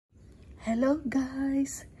Hello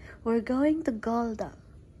guys, we're going to Golda.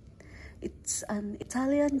 It's an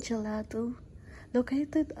Italian gelato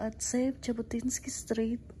located at Save Jabotinsky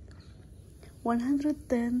Street,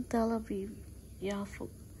 110 Tel Aviv, Yafo.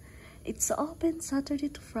 It's open Saturday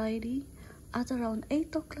to Friday at around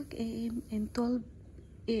 8 o'clock a.m. and 12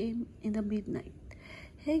 a.m. in the midnight.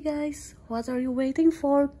 Hey guys, what are you waiting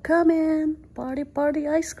for? Come in! Party party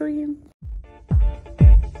ice cream!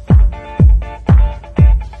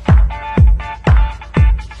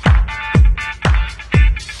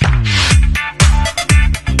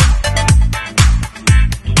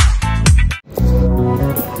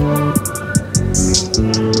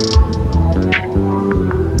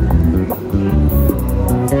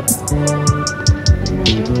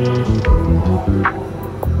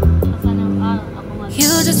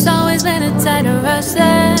 You just always been a tight rush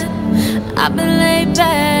that I've been laid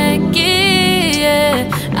back, yeah.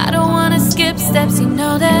 I don't wanna skip steps, you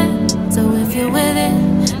know that. So if you're with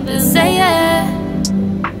it, then say yeah.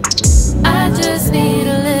 I just need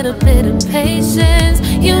a little bit of patience.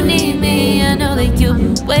 You need me, I know that you've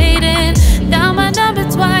been waiting. Down my number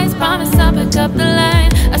twice, promise I'll pick up the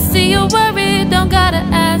line. I see you worried, don't gotta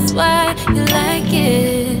ask why. You like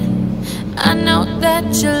it, I know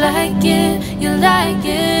that you like it. You like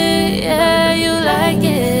it, yeah, you like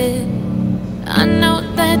it. I know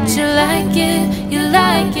that you like it, you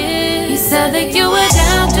like it. You said that you were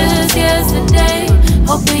down just yesterday,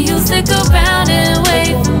 hoping you'll stick around and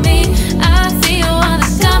wait for me. I see you wanna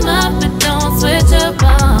come up, but don't switch up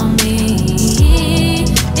on me,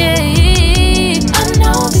 yeah. I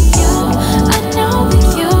know that you, I know that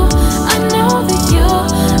you, I know that you,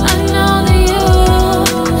 I know that you.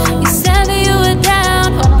 You said that you were down,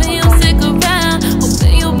 hoping you'll stick around,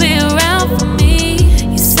 hoping you'll be around for me.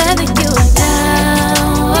 You said that you were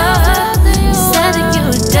down, you said that you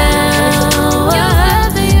were down,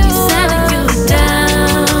 you said that you were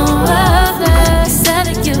down, you said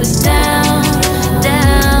that you were down,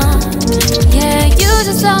 down. Yeah, you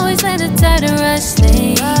just always been a tight to rush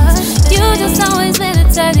things. You just always been a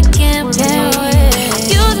tight to can't wait.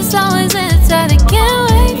 You just always been a tight to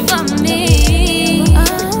can't wait for me.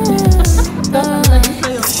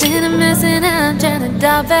 Been a mess and I'm trying to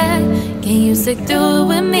dial back. Can you stick through it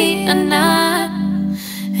with me or not?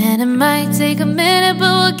 And it might take a minute,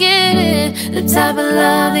 but we'll get it. The type of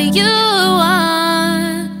love that you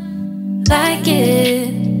want, like it.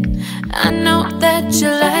 I know that you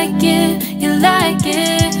like it, you like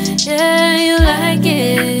it, yeah, you like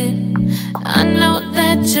it. I know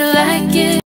that you like it,